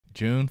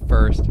June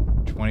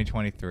 1st,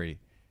 2023.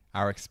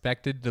 Our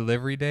expected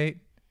delivery date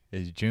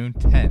is June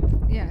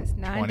 10th, Yes,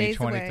 9 days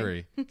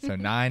away. 2023. So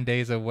 9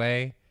 days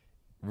away,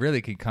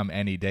 really could come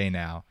any day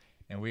now.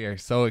 And we are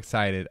so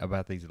excited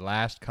about these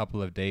last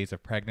couple of days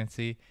of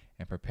pregnancy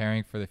and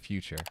preparing for the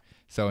future.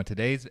 So in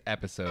today's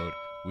episode,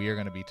 we are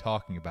going to be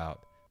talking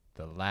about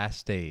the last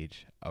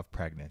stage of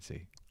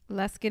pregnancy.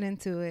 Let's get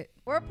into it.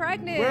 We're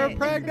pregnant. We're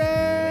pregnant. We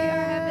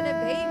are having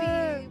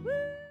a baby. Woo.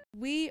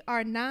 We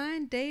are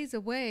 9 days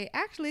away.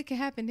 Actually, it can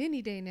happen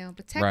any day now,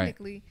 but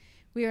technically,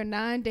 we are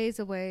 9 days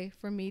away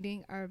from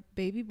meeting our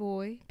baby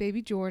boy,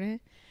 baby Jordan.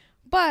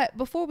 But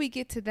before we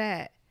get to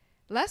that,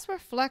 let's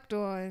reflect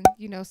on,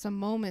 some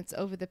moments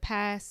over the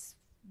past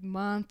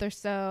month or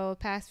so,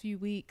 past few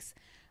weeks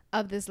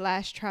of this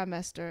last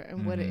trimester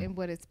and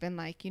what it's been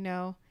like.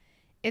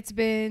 It's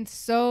been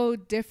so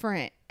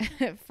different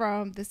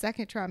from the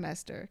second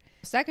trimester.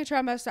 Second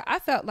trimester, I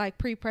felt like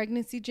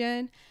pre-pregnancy,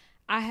 Jen.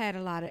 I had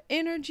a lot of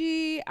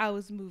energy. I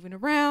was moving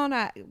around.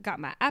 I got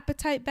my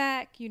appetite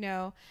back.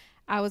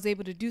 I was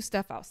able to do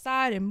stuff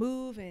outside and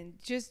move and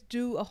just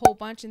do a whole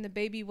bunch. And the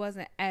baby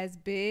wasn't as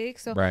big.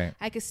 So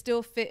I could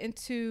still fit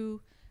into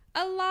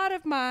a lot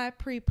of my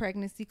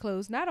pre-pregnancy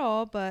clothes. Not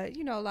all, but,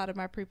 a lot of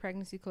my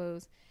pre-pregnancy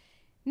clothes.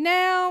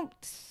 Now,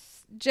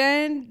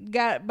 Jen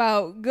got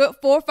about good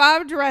 4 or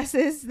 5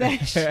 dresses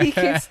that she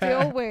can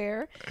still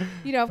wear.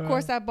 Of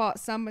course, I bought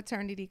some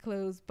maternity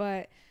clothes,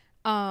 but,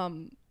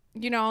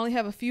 I only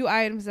have a few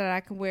items that I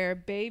can wear.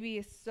 Baby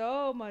is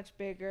so much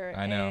bigger.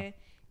 I know.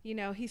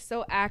 And, he's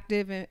so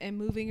active and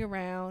moving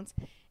around.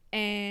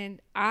 And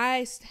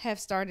I have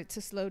started to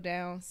slow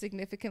down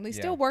significantly.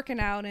 Still working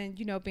out and,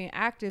 being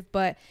active,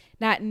 but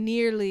not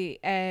nearly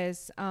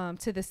as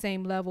to the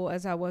same level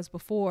as I was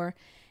before.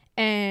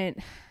 And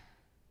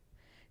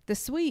the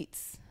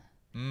sweets.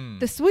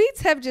 The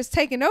sweets have just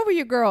taken over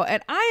your girl.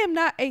 And I am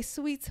not a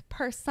sweets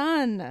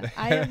person.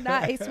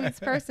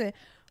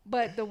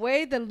 But the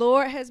way the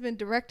Lord has been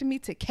directing me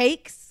to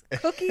cakes,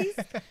 cookies,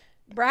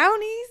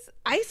 brownies,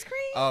 ice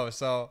cream. Oh,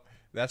 so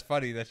that's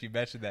funny that you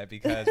mentioned that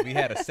because we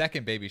had a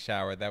second baby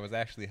shower that was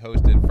actually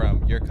hosted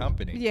from your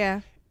company.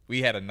 Yeah.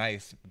 We had a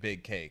nice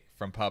big cake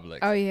from Publix.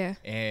 Oh, yeah.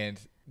 And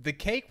the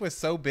cake was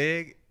so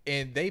big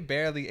and they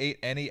barely ate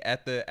any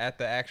at the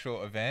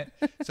actual event.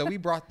 So we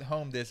brought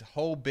home this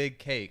whole big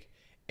cake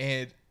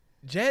and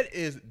Jet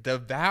is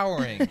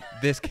devouring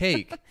this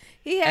cake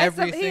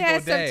every single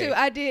day. Some too.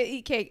 I did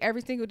eat cake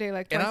every single day,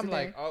 like twice a day. And I'm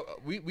like, oh,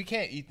 we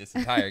can't eat this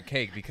entire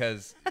cake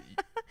because we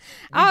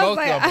both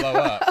gonna blow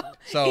up.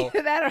 So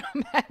either that or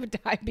I'm having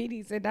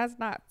diabetes, and that's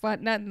not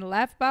fun, nothing to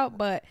laugh about.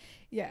 But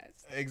yes,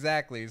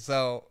 exactly.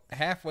 So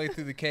halfway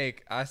through the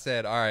cake, I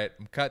said, "All right,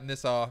 I'm cutting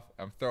this off.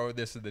 I'm throwing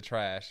this in the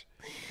trash."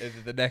 And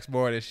the next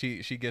morning,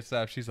 she gets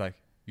up. She's like,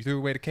 "You threw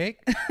away the cake?"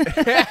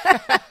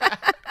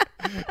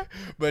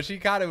 But she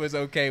kind of was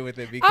okay with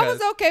it because I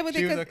was okay with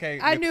it because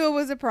I knew it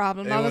was a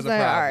problem. I was like,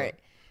 all right.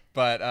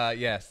 But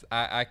yes,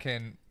 I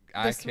can.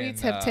 The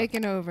sweets have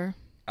taken over.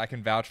 I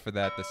can vouch for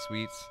that. The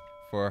sweets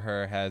for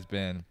her has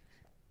been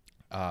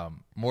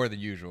more than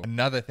usual.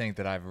 Another thing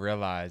that I've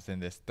realized in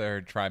this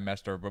third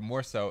trimester, but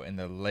more so in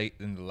the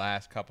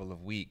last couple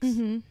of weeks,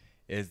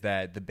 is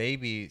that the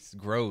baby's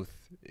growth,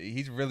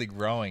 he's really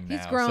growing now.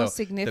 He's grown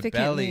significantly. The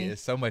belly is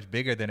so much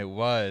bigger than it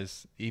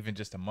was even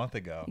just a month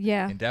ago.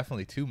 Yeah. And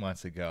definitely 2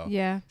 months ago.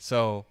 Yeah.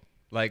 So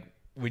like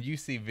when you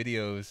see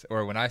videos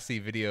or when I see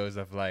videos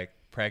of like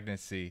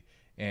pregnancy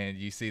and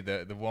you see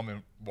the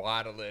woman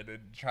waddling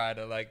and trying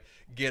to like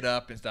get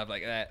up and stuff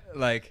like that,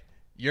 like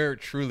you're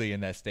truly in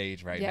that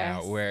stage right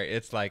now where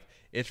it's like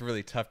it's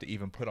really tough to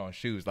even put on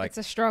shoes. Like it's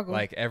a struggle.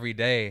 Like every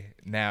day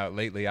now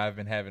lately I've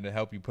been having to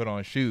help you put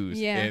on shoes.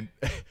 Yeah. And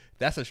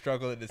that's a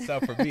struggle in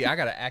itself for me. I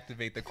gotta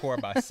activate the core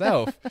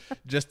myself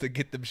just to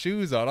get them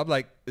shoes on. I'm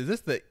like, is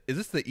this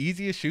the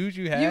easiest shoes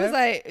you have? You was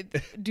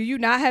like, do you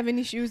not have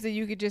any shoes that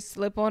you could just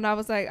slip on? I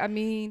was like, I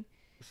mean,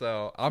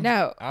 so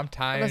I'm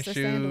tying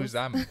shoes.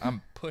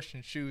 I'm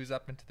pushing shoes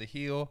up into the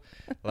heel,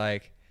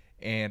 like.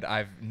 And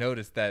I've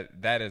noticed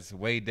that is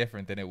way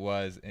different than it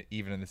was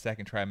even in the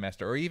second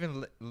trimester or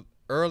even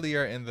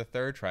earlier in the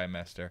third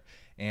trimester.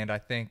 And I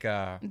think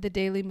the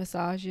daily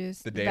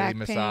massages, the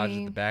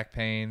back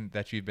pain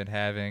that you've been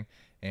having,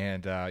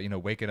 and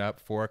waking up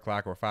 4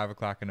 o'clock or 5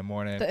 o'clock in the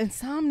morning, the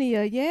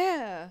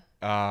insomnia,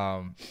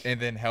 and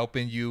then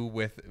helping you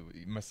with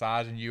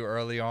massaging you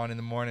early on in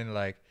the morning,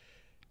 like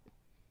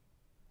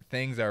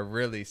things are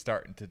really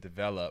starting to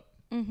develop.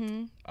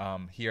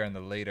 Here in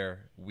the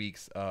later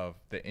weeks of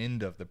the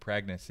end of the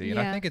pregnancy, and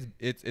I think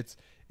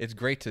it's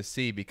great to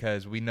see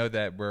because we know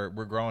that we're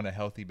growing a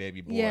healthy baby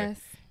boy,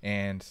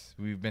 and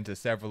we've been to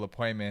several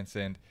appointments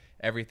and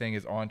everything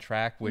is on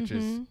track, which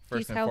is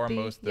first and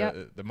foremost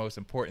the most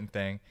important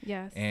thing.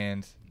 Yes,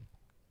 and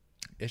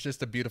it's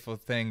just a beautiful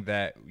thing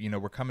that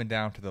we're coming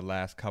down to the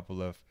last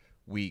couple of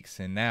weeks,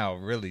 and now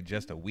really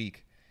just a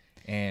week.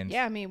 And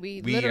yeah, I mean,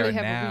 we literally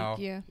have a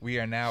week. Yeah, we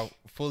are now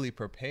fully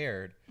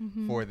prepared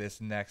for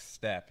this next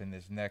step in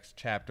this next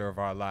chapter of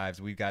our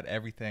lives. We've got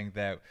everything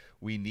that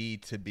we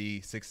need to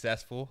be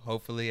successful.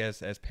 Hopefully,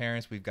 as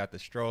parents, we've got the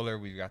stroller,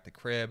 we've got the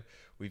crib,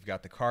 we've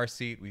got the car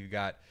seat, we've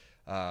got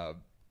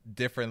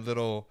different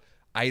little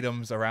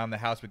items around the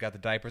house. We got the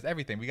diapers,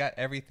 everything. We got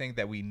everything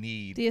that we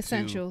need. The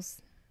essentials.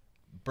 To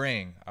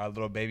bring our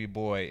little baby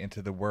boy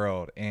into the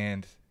world,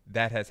 and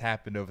that has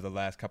happened over the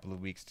last couple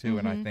of weeks too.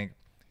 And I think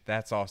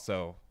that's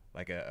also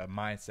like a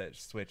mindset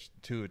switch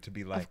to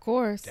be like, of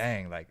course,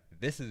 dang, like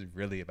this is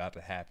really about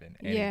to happen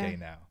any day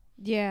now.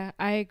 Yeah,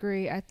 I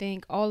agree. I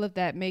think all of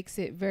that makes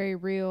it very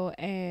real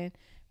and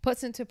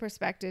puts into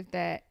perspective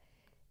that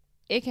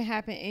it can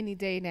happen any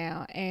day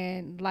now.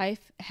 And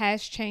life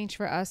has changed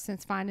for us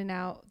since finding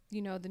out,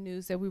 you know, the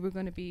news that we were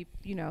going to be,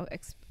 you know,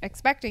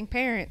 expecting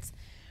parents.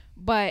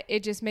 But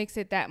it just makes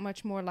it that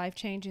much more life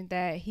changing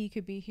that he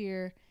could be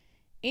here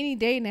any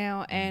day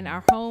now, and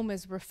our home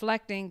is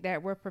reflecting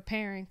that we're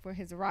preparing for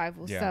his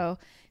arrival. Yeah. So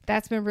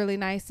that's been really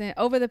nice. And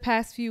over the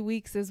past few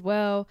weeks as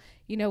well,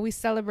 you know, we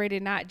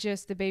celebrated not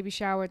just the baby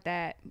shower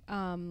that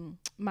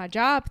my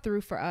job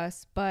threw for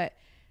us, but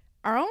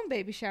our own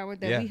baby shower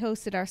that we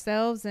hosted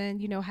ourselves.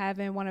 And, you know,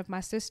 having one of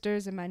my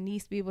sisters and my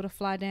niece be able to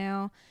fly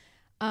down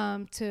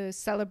to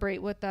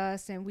celebrate with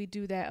us, and we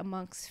do that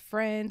amongst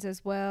friends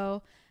as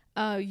well.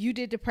 You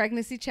did the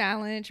pregnancy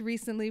challenge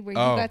recently where you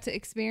got to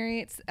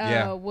experience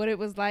what it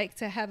was like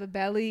to have a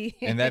belly.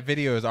 And that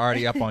video is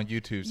already up on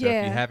YouTube. So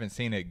if you haven't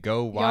seen it,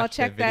 go watch Y'all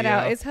check that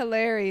out. It's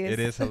hilarious. It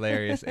is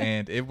hilarious.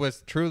 And it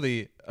was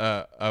truly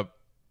a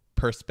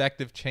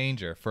perspective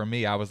changer for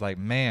me. I was like,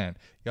 man,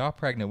 y'all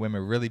pregnant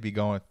women really be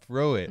going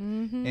through it.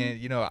 And,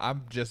 you know,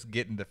 I'm just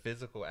getting the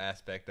physical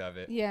aspect of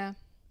it. Yeah.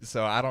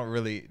 So I don't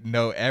really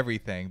know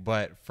everything.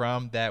 But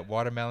from that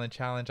watermelon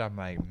challenge, I'm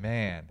like,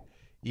 man,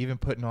 even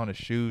putting on the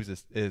shoes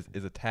is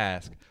a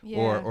task,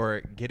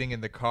 or getting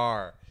in the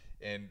car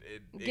and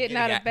getting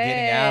out of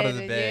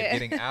bed,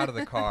 getting out of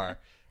the car.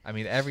 I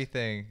mean,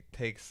 everything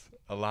takes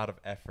a lot of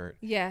effort.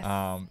 Yes.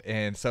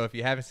 And so if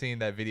you haven't seen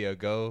that video,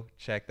 go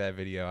check that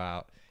video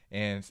out.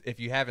 And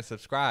if you haven't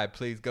subscribed,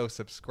 please go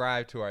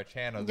subscribe to our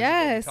channel. This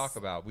is what we talk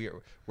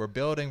about. We're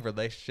building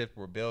relationships.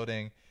 We're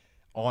building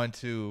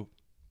onto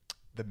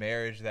the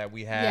marriage that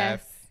we have.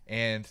 Yes.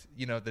 And,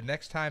 you know, the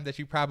next time that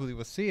you probably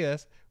will see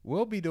us,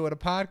 we'll be doing a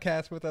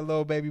podcast with a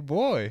little baby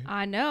boy.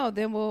 I know.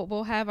 Then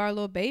we'll have our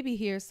little baby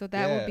here. So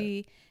that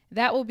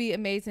will be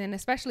amazing.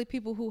 Especially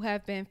people who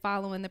have been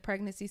following the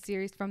pregnancy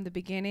series from the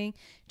beginning,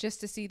 just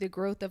to see the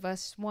growth of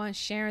us, one,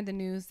 sharing the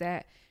news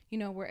that, you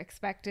know, we're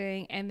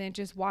expecting, and then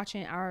just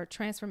watching our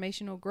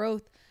transformational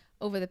growth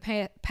over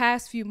the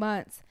past few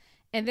months.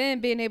 And then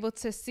being able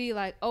to see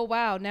like, oh,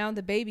 wow, now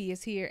the baby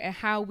is here, and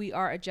how we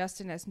are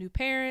adjusting as new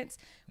parents,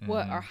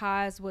 what are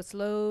highs, what's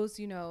lows,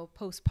 you know,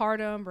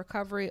 postpartum,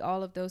 recovery,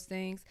 all of those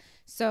things.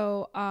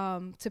 So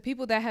to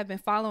people that have been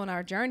following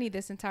our journey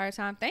this entire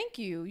time, thank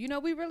you. You know,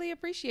 we really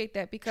appreciate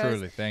that, because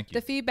truly, thank you.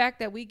 The feedback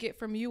that we get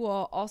from you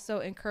all also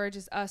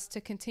encourages us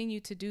to continue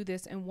to do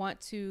this and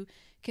want to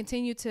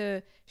continue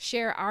to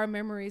share our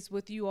memories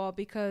with you all,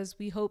 because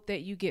we hope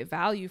that you get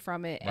value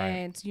from it,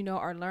 and, you know,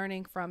 are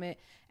learning from it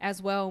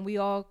as well. And we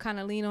all kind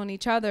of lean on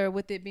each other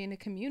with it being a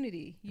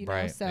community, you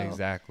know. So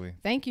exactly.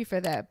 Thank you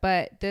for that.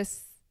 But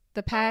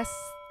the past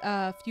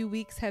few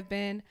weeks have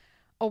been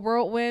a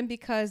whirlwind,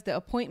 because the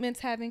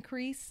appointments have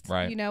increased.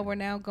 Right. You know, we're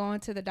now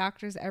going to the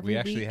doctors every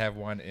week. We actually have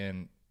one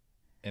in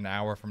an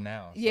hour from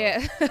now. So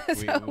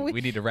yeah. we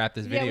need to wrap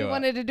this video we up.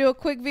 wanted to do a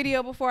quick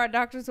video before our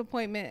doctor's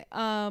appointment.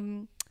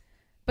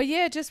 But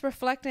yeah, just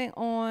reflecting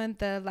on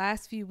the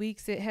last few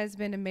weeks, it has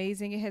been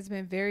amazing. It has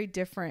been very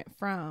different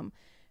from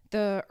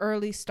the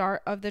early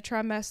start of the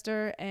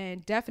trimester,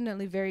 and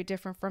definitely very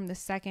different from the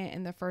second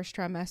and the first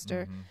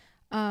trimester.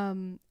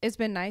 It's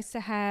been nice to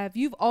have,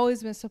 you've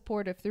always been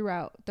supportive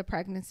throughout the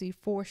pregnancy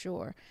for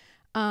sure.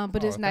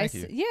 But it's nice.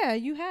 Yeah,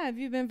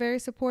 you've been very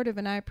supportive,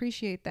 and I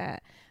appreciate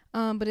that.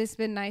 But it's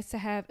been nice to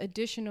have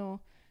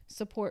additional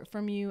support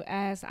from you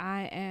as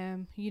I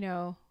am, you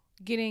know,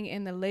 getting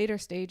in the later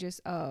stages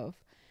of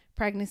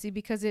pregnancy,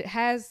 because it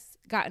has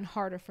gotten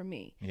harder for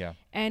me. Yeah.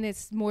 And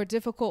it's more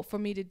difficult for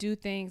me to do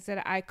things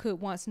that I could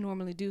once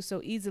normally do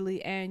so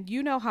easily. And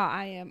you know how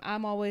I am.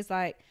 I'm always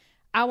like,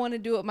 I want to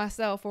do it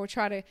myself, or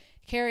try to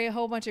carry a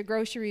whole bunch of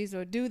groceries,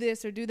 or do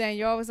this or do that. And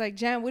you're always like,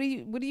 Jen, what are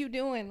you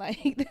doing?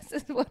 Like, this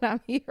is what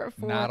I'm here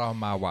for. Not on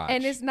my watch.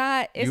 And it's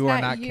not you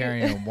are not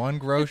carrying one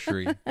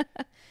grocery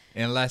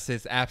unless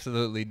it's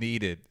absolutely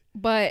needed.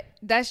 But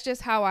that's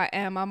just how I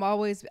am. I've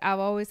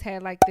always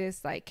had like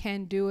this, like,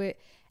 can do it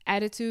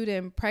attitude,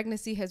 and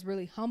pregnancy has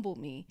really humbled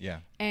me. Yeah.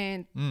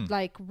 And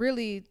like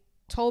really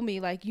told me,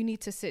 like, you need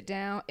to sit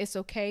down. It's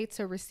okay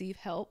to receive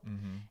help,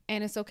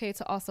 and it's okay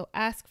to also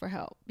ask for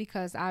help,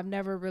 because I've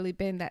never really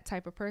been that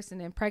type of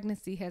person, and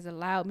pregnancy has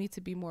allowed me to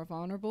be more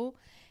vulnerable,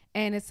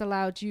 and it's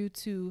allowed you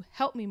to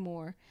help me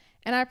more.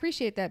 And I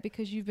appreciate that,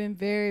 because you've been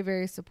very,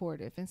 very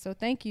supportive. And so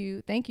thank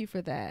you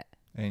for that.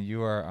 And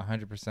you are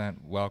 100%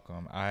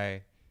 welcome.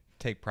 I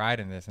take pride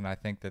in this, and I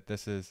think that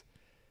this is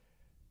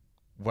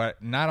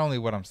not only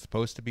what I'm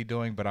supposed to be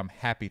doing, but I'm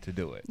happy to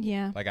do it.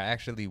 Yeah. Like I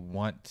actually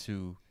want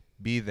to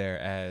be there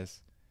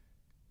as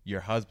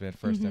your husband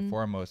first and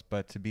foremost,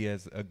 but to be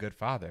as a good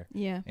father.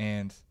 Yeah.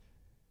 And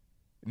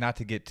not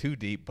to get too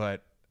deep,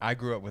 but I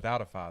grew up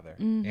without a father,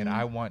 and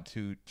I want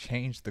to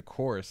change the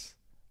course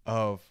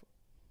of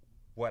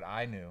what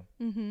I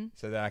knew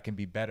so that I can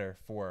be better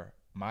for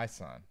my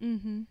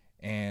son.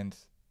 And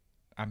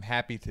I'm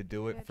happy to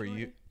do it for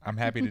you. I'm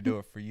happy to do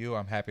it for you.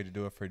 I'm happy to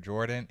do it for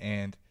Jordan.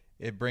 And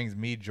it brings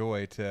me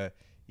joy to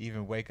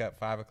even wake up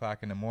 5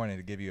 o'clock in the morning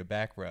to give you a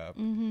back rub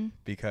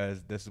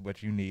because this is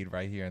what you need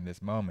right here in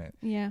this moment.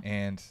 Yeah.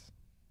 And,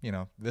 you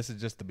know, this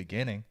is just the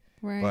beginning.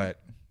 Right.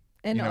 But,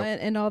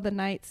 and all the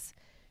nights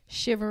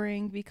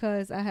shivering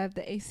because I have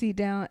the AC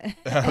down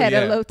at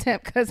a low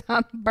temp because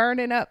I'm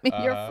burning up and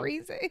you're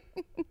freezing.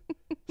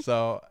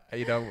 So,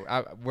 you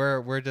know,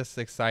 we're just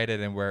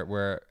excited, and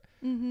we're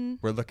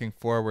looking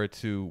forward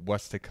to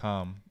what's to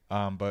come.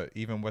 But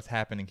even what's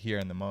happening here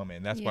in the moment,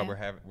 and that's why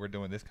we're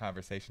doing this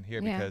conversation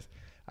here, because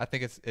I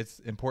think it's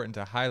important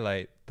to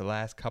highlight the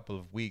last couple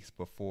of weeks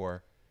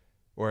before,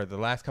 or the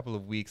last couple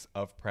of weeks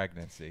of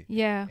pregnancy.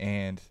 Yeah.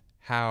 And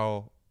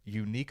how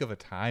unique of a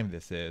time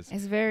this is.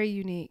 It's very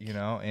unique. You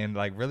know, and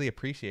like really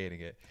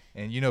appreciating it.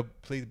 And, you know,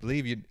 please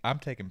believe I'm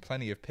taking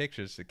plenty of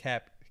pictures to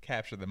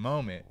capture the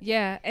moment.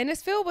 Yeah, and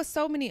it's filled with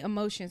so many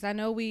emotions. I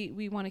know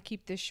we want to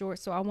keep this short,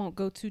 so I won't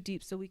go too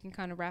deep so we can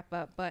kind of wrap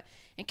up. But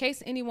in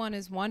case anyone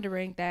is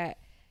wondering that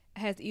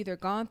has either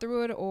gone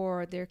through it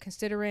or they're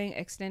considering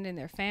extending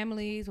their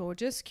families or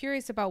just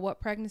curious about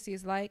what pregnancy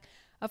is like,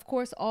 of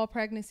course, all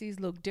pregnancies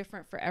look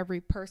different for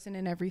every person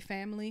and every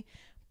family.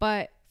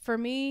 But for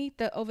me,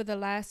 over the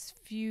last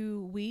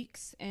few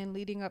weeks and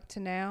leading up to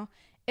now,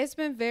 it's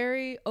been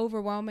very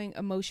overwhelming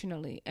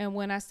emotionally. And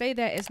when I say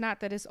that, it's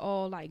not that it's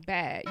all like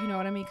bad, you know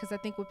what I mean? Because I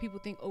think when people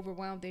think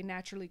overwhelmed, they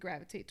naturally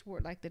gravitate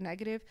toward like the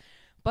negative.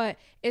 But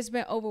it's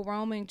been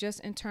overwhelming just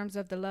in terms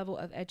of the level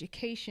of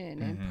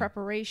education and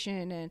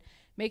preparation and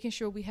making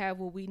sure we have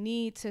what we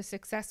need to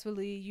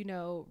successfully, you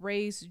know,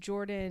 raise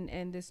Jordan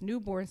in this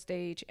newborn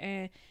stage,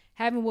 and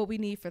having what we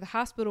need for the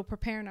hospital,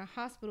 preparing our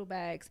hospital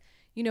bags.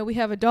 You know, we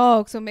have a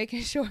dog, so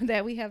making sure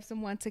that we have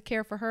someone to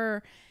care for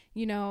her,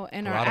 you know,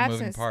 in our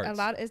absence.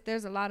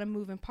 There's a lot of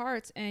moving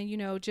parts, and, you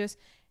know, just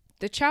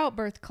the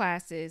childbirth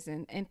classes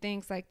and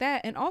things like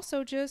that. And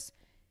also just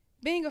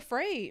being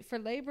afraid for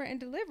labor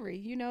and delivery.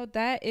 You know,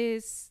 that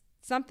is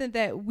something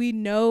that we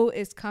know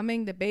is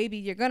coming. The baby,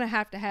 you're going to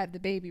have the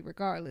baby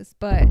regardless.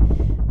 But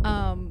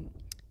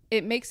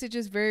it makes it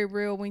just very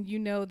real when you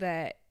know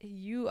that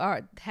you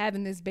are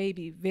having this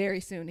baby very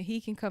soon and he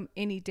can come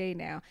any day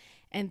now.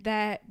 And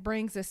that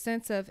brings a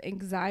sense of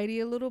anxiety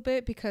a little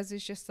bit, because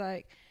it's just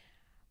like,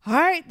 all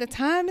right, the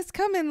time is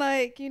coming.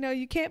 Like, you know,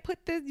 you can't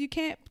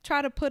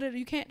try to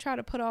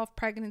put off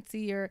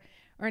pregnancy or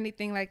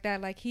anything like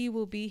that. Like, he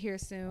will be here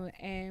soon,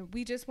 and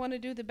we just want to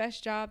do the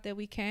best job that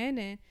we can.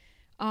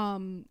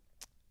 And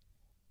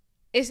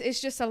it's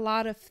just a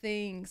lot of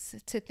things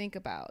to think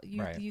about.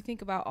 You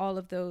think about all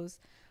of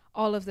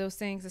those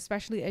things,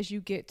 especially as you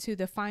get to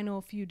the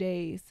final few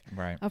days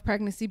of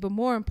pregnancy. But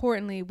more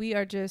importantly, we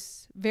are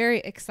just very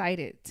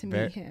excited to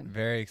meet him.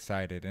 Very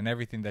excited. And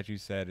everything that you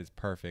said is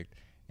perfect.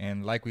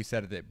 And like we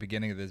said at the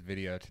beginning of this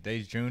video,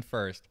 today's June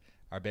 1st.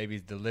 Our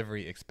baby's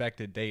delivery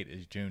expected date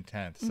is June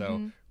 10th.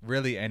 So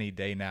really any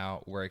day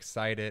now. We're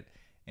excited.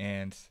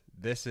 And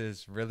this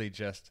is really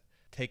just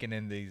taking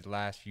in these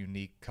last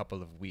unique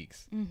couple of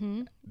weeks.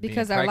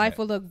 Because our life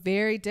will look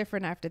very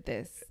different after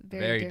this.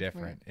 Very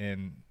different.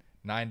 In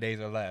 9 days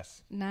or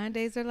less. 9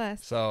 days or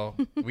less. So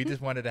we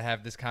just wanted to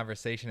have this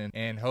conversation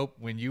and hope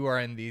when you are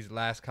in these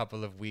last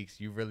couple of weeks,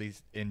 you really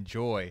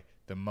enjoy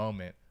the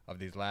moment of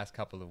these last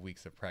couple of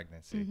weeks of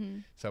pregnancy.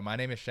 So my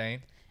name is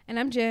Shane. And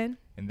I'm Jen.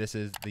 And this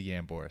is the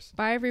Yambors.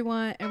 Bye,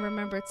 everyone. And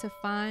remember to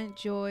find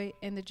joy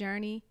in the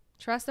journey.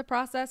 Trust the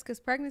process, because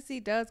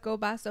pregnancy does go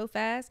by so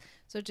fast.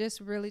 So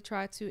just really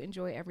try to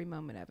enjoy every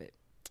moment of it.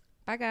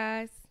 Bye,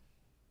 guys.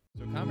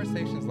 So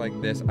conversations like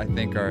this, I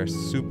think, are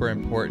super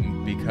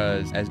important,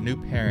 because as new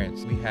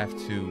parents, we have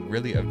to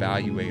really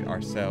evaluate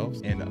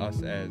ourselves and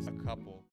us as a couple.